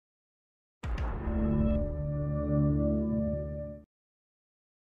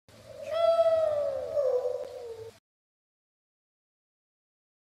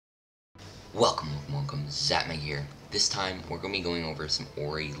Welcome, Zatmaggot here. This time, we're going to be going over some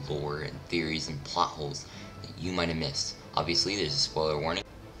Ori lore and theories and plot holes that you might have missed. Obviously, there's a spoiler warning.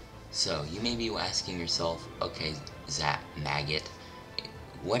 So, you may be asking yourself, okay, Zatmaggot,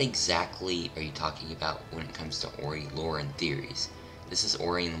 what exactly are you talking about when it comes to Ori lore and theories? This is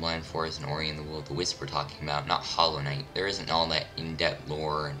Ori in the Blind Forest and Ori in the Will of the Wisps we're talking about, not Hollow Knight. There isn't all that in-depth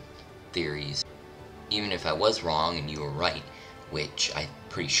lore and theories. Even if I was wrong and you were right, which I'm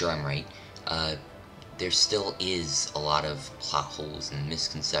pretty sure I'm right, there still is a lot of plot holes and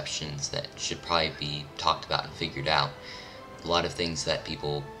misconceptions that should probably be talked about and figured out. A lot of things that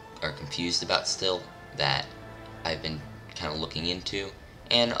people are confused about still that I've been kind of looking into,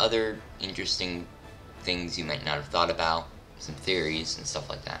 and other interesting things you might not have thought about, some theories and stuff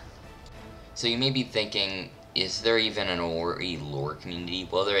like that. So you may be thinking, is there even an Ori lore community?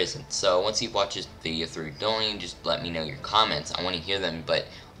 Well, there isn't. So once you watch this video through, don't even just let me know your comments. I want to hear them, but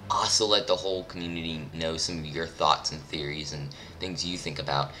also let the whole community know some of your thoughts and theories and things you think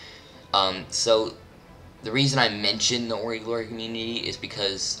about. So the reason I mentioned the Ori lore community is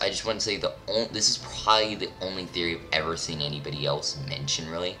because I just want to say this is probably the only theory I've ever seen anybody else mention,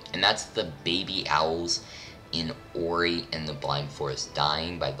 really, and that's the baby owls in Ori and the Blind Forest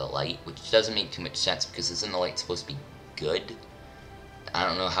dying by the light, which doesn't make too much sense because isn't the light supposed to be good? I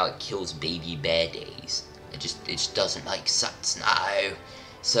don't know how it kills baby bear days. It just doesn't make sense, no.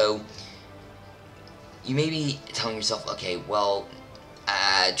 So you may be telling yourself, okay, well,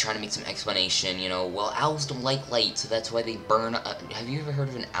 trying to make some explanation, you know, well, owls don't like light, so that's why they burn up. Have you ever heard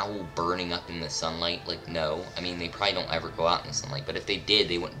of an owl burning up in the sunlight? Like, no. I mean, they probably don't ever go out in the sunlight, but if they did,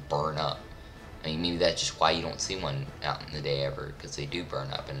 they wouldn't burn up. I mean, maybe that's just why you don't see one out in the day ever, because they do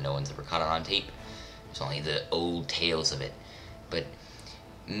burn up, and no one's ever caught it on tape. There's only the old tales of it. But,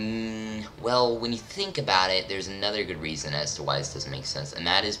 well, when you think about it, there's another good reason as to why this doesn't make sense, and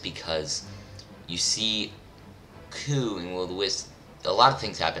that is because you see Ku in Will of the Wisps. A lot of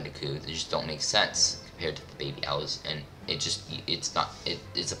things happen to Ku that just don't make sense compared to the baby owls, and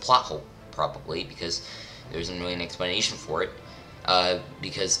it's a plot hole, probably, because there isn't really an explanation for it,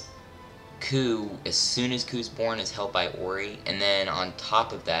 because Ku, as soon as Ku's born, is held by Ori, and then on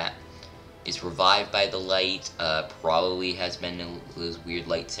top of that, is revived by the light, probably has been those weird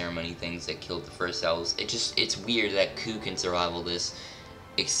light ceremony things that killed the first owls. It's weird that Ku can survive all this,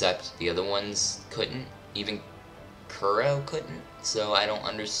 except the other ones couldn't. Even Kuro couldn't, so I don't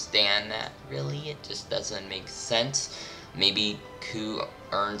understand that, really. It just doesn't make sense. Maybe Ku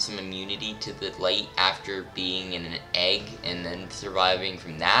earned some immunity to the light after being in an egg and then surviving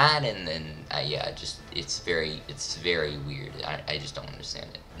from that, and then yeah, it's very weird. I just don't understand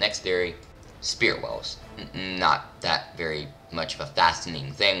it. Next theory, spirit wells. Not that very much of a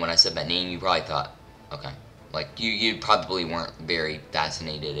fascinating thing. When I said that name, you probably thought, okay, like you probably weren't very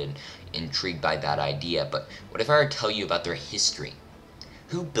fascinated and intrigued by that idea. But what if I were to tell you about their history?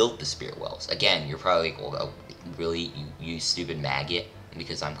 Who built the spirit wells? Again, you're probably like, well, really, you stupid maggot,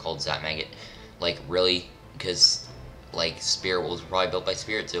 because I'm called Zatmaggot. Like, really? Because, like, spirit wells were probably built by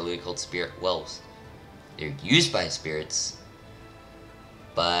spirits. They're literally called spirit wells. They're used by spirits,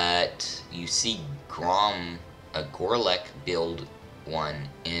 but you see Gorlek build one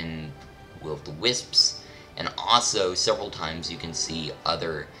in Will of the Wisps, and also several times you can see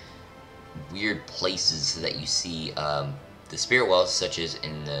other weird places that you see the spirit wells, such as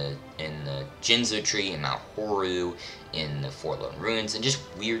in the Jinzo tree, in Mount Horu, in the Forlorn Ruins, and just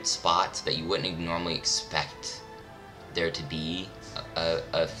weird spots that you wouldn't normally expect there to be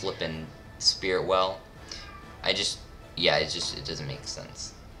a flippin' spirit well. Yeah, it doesn't make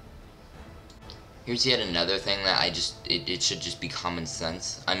sense. Here's yet another thing that it should just be common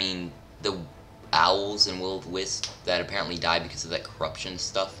sense. I mean, the owls in Will of the Wisps that apparently died because of that corruption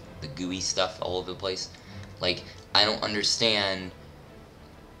stuff, the gooey stuff all over the place. Like, I don't understand,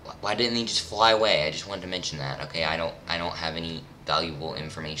 why didn't they just fly away? I just wanted to mention that, okay? I don't have any valuable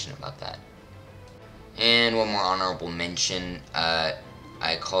information about that. And one more honorable mention, I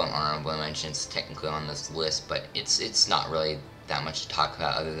call it honorable mention, it's technically on this list, but it's not really that much to talk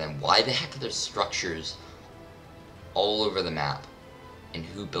about other than why the heck are there structures all over the map, and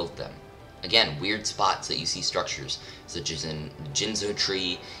who built them? Again, weird spots that you see structures, such as in Jinzo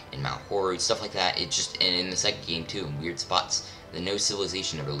Tree, in Mount Horu, stuff like that. And in the second game too, in weird spots that no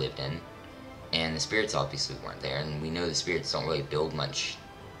civilization ever lived in. And the spirits obviously weren't there, and we know the spirits don't really build much,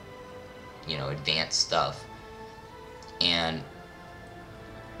 you know, advanced stuff. And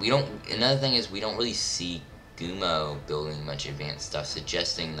another thing is, we don't really see Gumo building much advanced stuff,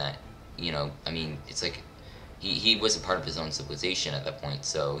 suggesting that, you know, I mean, it's like, he wasn't part of his own civilization at that point,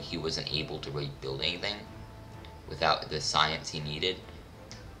 so he wasn't able to really build anything without the science he needed.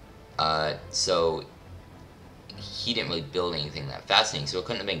 So he didn't really build anything that fascinating, so it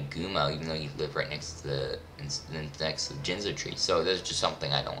couldn't have been Gumo, even though he lived right next to the Jinzo tree. So there's just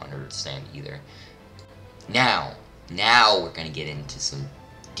something I don't understand either. Now we're gonna get into some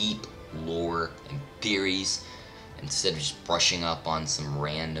deep lore and theories instead of just brushing up on some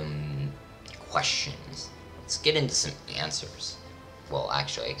random questions. Let's get into some answers. Well,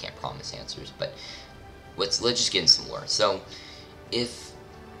 actually, I can't promise answers, but let's just get into some lore. So,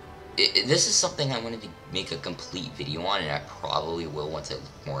 this is something I wanted to make a complete video on, and I probably will once I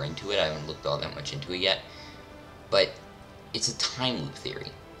look more into it. I haven't looked all that much into it yet, but it's a time loop theory.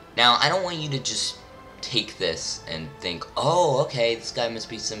 Now, I don't want you to just take this and think, oh, okay, this guy must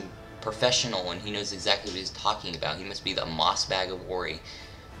be some professional and he knows exactly what he's talking about. He must be the moss bag of Ori.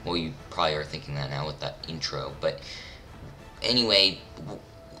 Well, you probably are thinking that now with that intro, but anyway,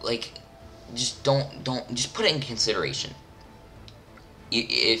 like, just just put it in consideration.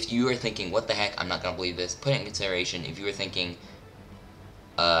 If you are thinking, what the heck, I'm not gonna believe this, put it in consideration. If you were thinking,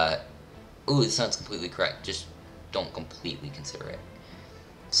 ooh, this sounds completely correct, just don't completely consider it.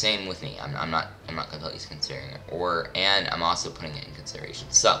 Same with me. I'm not completely considering it. And I'm also putting it in consideration.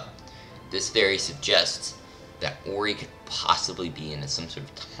 So, this theory suggests that Ori could possibly be in some sort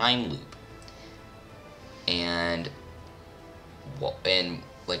of time loop. And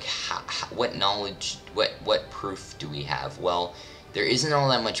like, what knowledge, what proof do we have? Well, there isn't all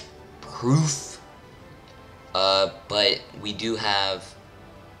that much proof, but we do have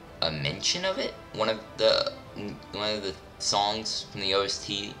a mention of it. One of the songs from the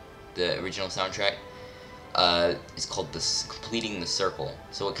OST, the original soundtrack, is called Completing the Circle.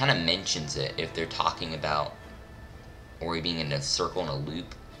 So it kind of mentions it if they're talking about Ori being in a circle, in a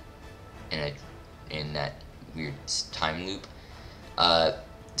loop, in that weird time loop.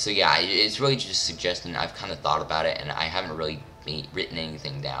 So yeah, it's really just suggesting. I've kind of thought about it, and I haven't really written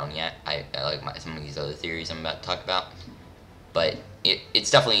anything down yet. I like some of these other theories I'm about to talk about, but it's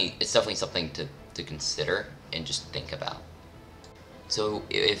definitely something to consider and just think about. So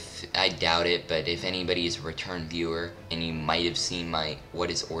if I doubt it, but if anybody is a return viewer and you might have seen my What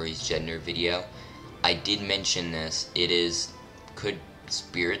is Ori's Gender video, I did mention this. It is, could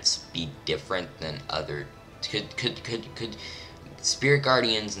spirits be different than other, could spirit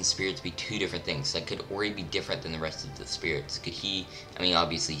guardians and spirits be two different things? Like, could Ori be different than the rest of the spirits? Could he, I mean,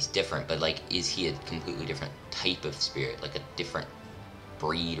 obviously he's different, but like, is he a completely different type of spirit? Like a different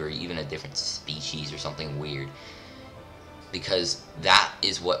breed or even a different species or something weird? Because that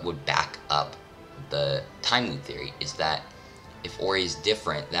is what would back up the time loop theory, is that if Ori is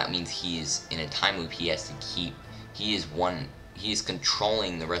different, that means he's in a time loop. He has to keep, he is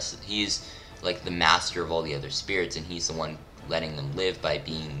controlling the rest, he is like the master of all the other spirits, and he's the one letting them live by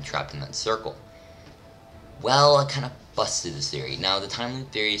being trapped in that circle. Well, I kind of busted this theory. Now, the time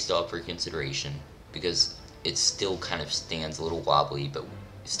loop theory is still up for consideration, because it still kind of stands a little wobbly, but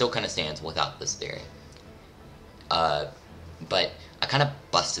it still kind of stands without this theory. But I kind of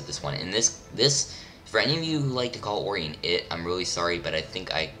busted this one, and this, for any of you who like to call Ori an it, I'm really sorry, but I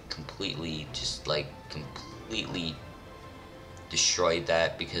think I completely destroyed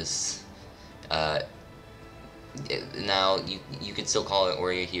that, because, now, you can still call it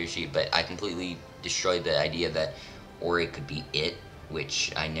Ori, he or she, but I completely destroyed the idea that Ori could be it,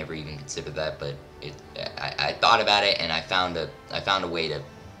 which I never even considered that, but I thought about it, and I found a way to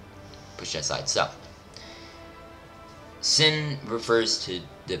push that aside. So, Sin refers to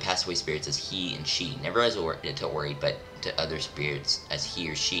the passed away spirits as he and she, never as to Ori, but to other spirits as he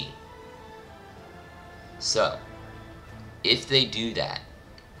or she. So, if they do that,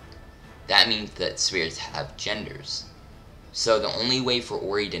 that means that spirits have genders. So the only way for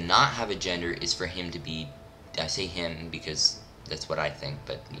Ori to not have a gender is for him to be, I say him because that's what I think,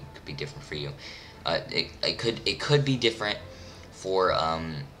 but it could be different for you. It could be different for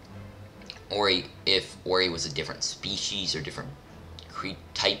Ori if Ori was a different species or different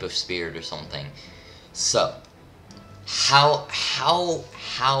type of spirit or something. So how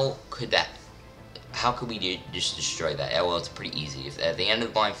could that? How could we just destroy that? Well, it's pretty easy. If at the end of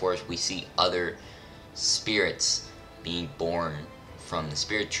the Blind Forest we see other spirits being born from the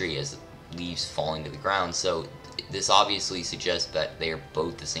spirit tree as leaves falling to the ground, so this obviously suggests that they are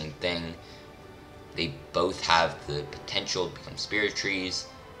both the same thing. They both have the potential to become spirit trees,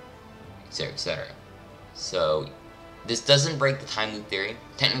 etc., etc. So this doesn't break the time loop theory.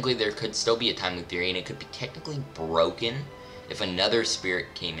 Technically, there could still be a time loop theory, and it could be technically broken if another spirit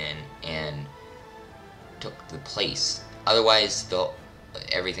came in and took the place. Otherwise,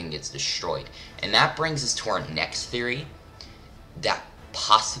 everything gets destroyed. And that brings us to our next theory, that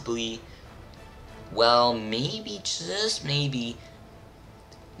possibly, well, maybe, just maybe,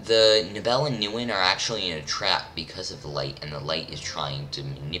 the Nibel and Nguyen are actually in a trap because of the light, and the light is trying to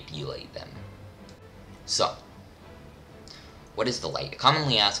manipulate them. So, what is the light? A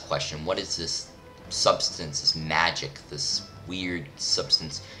commonly asked question, what is this substance, this magic, this weird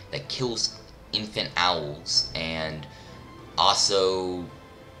substance that kills infant owls and also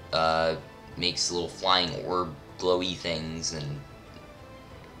makes little flying orb glowy things and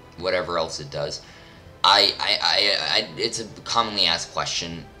whatever else it does? It's a commonly asked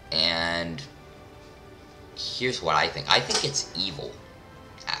question, and here's what I think. I think it's evil,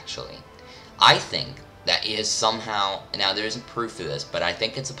 actually. I think that it is somehow, now there isn't proof of this, but I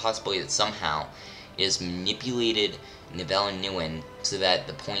think it's a possibility that somehow it has manipulated Nibel and Nguyen so that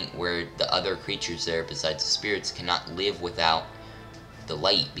the point where the other creatures there besides the spirits cannot live without the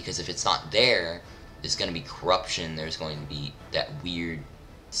light, because if it's not there, there's going to be corruption, there's going to be that weird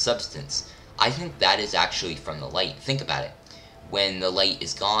substance. I think that is actually from the light. Think about it. When the light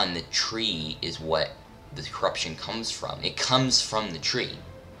is gone, the tree is what the corruption comes from. It comes from the tree.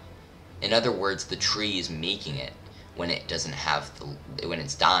 In other words, the tree is making it when it doesn't have when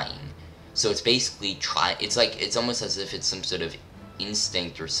it's dying. So it's basically it's almost as if it's some sort of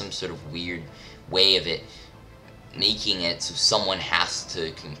instinct or some sort of weird way of it making it so someone has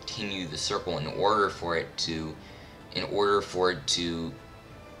to continue the circle in order for it to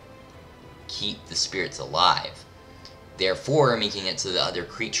keep the spirits alive. Therefore, making it so the other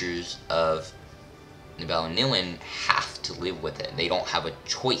creatures of Nibel and Nguyen have to live with it. They don't have a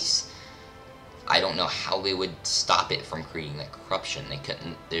choice. I don't know how they would stop it from creating that corruption. They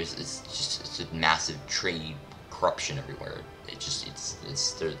couldn't. It's a massive tree corruption everywhere. I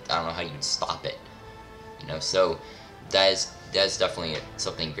don't know how you would stop it. So that is definitely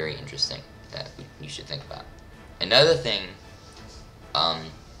something very interesting that you should think about. Another thing,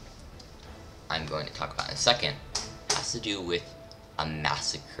 I'm going to talk about in a second has to do with a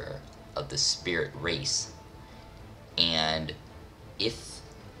massacre of the spirit race, and if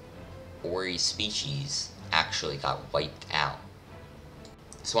Ori species actually got wiped out.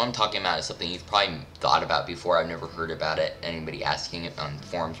 So what I'm talking about is something you've probably thought about before. I've never heard about it, anybody asking it on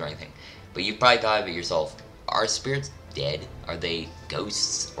forums or anything, but you've probably thought of it yourself. Are spirits dead? Are they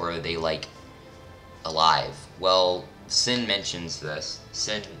ghosts, or are they like alive? Well, Sin mentions this.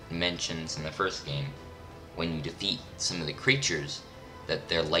 Sin mentions in the first game, when you defeat some of the creatures, that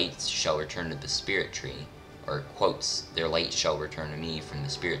their lights shall return to the spirit tree, or quotes, their light shall return to me from the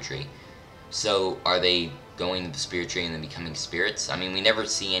spirit tree. So are they going to the spirit tree and then becoming spirits? I mean, we never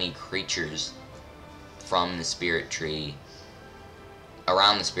see any creatures from the spirit tree,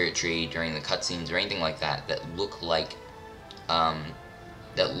 around the spirit tree during the cutscenes or anything like that that look like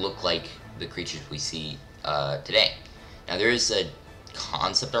the creatures we see today. Now there is a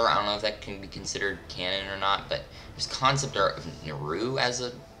concept art, I don't know if that can be considered canon or not, but there's concept art of Naru as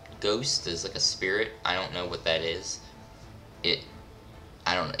a ghost, as like a spirit. I don't know what that is. It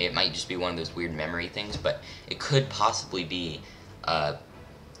might just be one of those weird memory things, but it could possibly be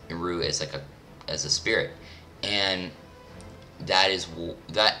Naru as a spirit. And that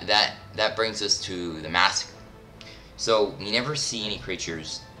brings us to the massacre. So we never see any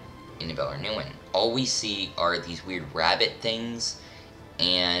creatures in Nibel or Nguyen. All we see are these weird rabbit things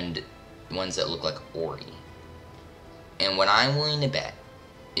and ones that look like Ori. And what I'm willing to bet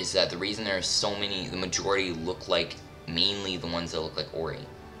is that the reason there are so many, the majority look like, mainly the ones that look like Ori,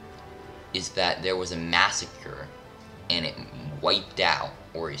 is that there was a massacre and it wiped out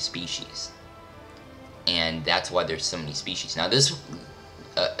Ori species. And that's why there's so many species. Now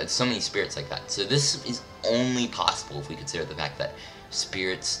so many spirits like that. So this is only possible if we consider the fact that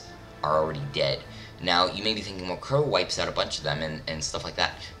spirits are already dead. Now, you may be thinking, well, Crow wipes out a bunch of them and stuff like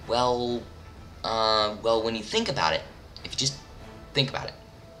that. Well, when you think about it, if you just think about it,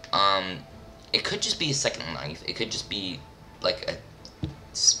 it could just be a second life. It could just be like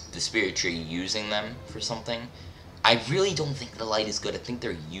the spirit tree using them for something. I really don't think the light is good. I think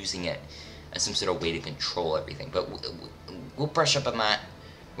they're using it as some sort of way to control everything. But we'll brush up on that.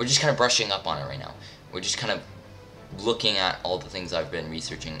 We're just kind of brushing up on it right now. We're just kind of looking at all the things I've been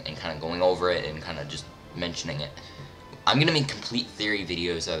researching and kind of going over it and kind of just mentioning it. I'm going to make complete theory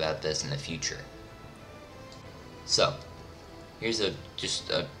videos about this in the future. So, here's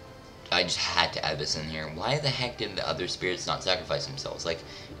I just had to add this in here. Why the heck did the other spirits not sacrifice themselves? Like,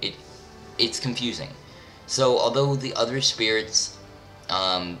 it's confusing. So, although the other spirits,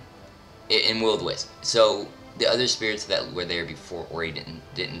 in Will Wisp, so the other spirits that were there before Ori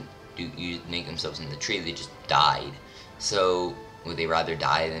didn't make themselves in the tree, they just died. So, would they rather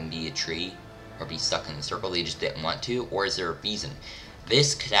die than be a tree? Or be stuck in the circle? They just didn't want to? Or is there a reason?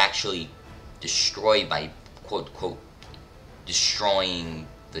 This could actually destroy by, quote, quote, destroying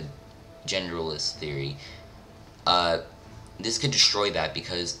the genderless theory, this could destroy that,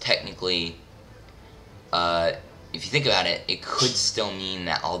 because technically, if you think about it, it could still mean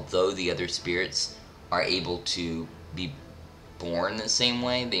that although the other spirits are able to be born the same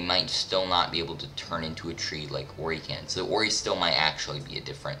way, they might still not be able to turn into a tree like Ori can. So Ori still might actually be a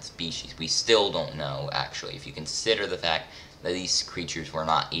different species. We still don't know, actually, if you consider the fact that these creatures were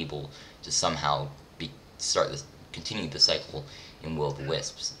not able to somehow continue the cycle in Will of the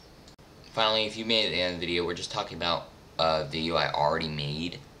Wisps. Finally, if you made it to the end of the video, we're just talking about a video I already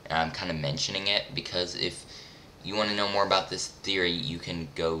made, and I'm kind of mentioning it because if you want to know more about this theory, you can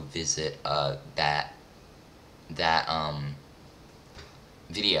go visit that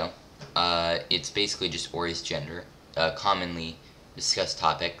video. It's basically just Ori's gender, commonly discussed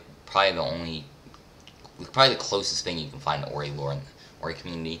topic, probably the closest thing you can find to Ori lore in the Ori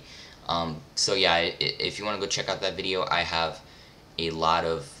community. So yeah, if you want to go check out that video, I have a lot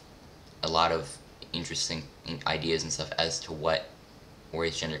of interesting ideas and stuff as to what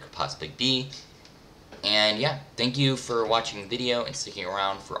Ori's gender could possibly be. And yeah, thank you for watching the video and sticking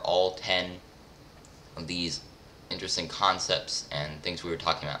around for all 10 of these interesting concepts and things we were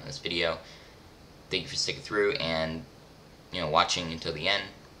talking about in this video. Thank you for sticking through and watching until the end.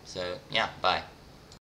 So yeah, bye.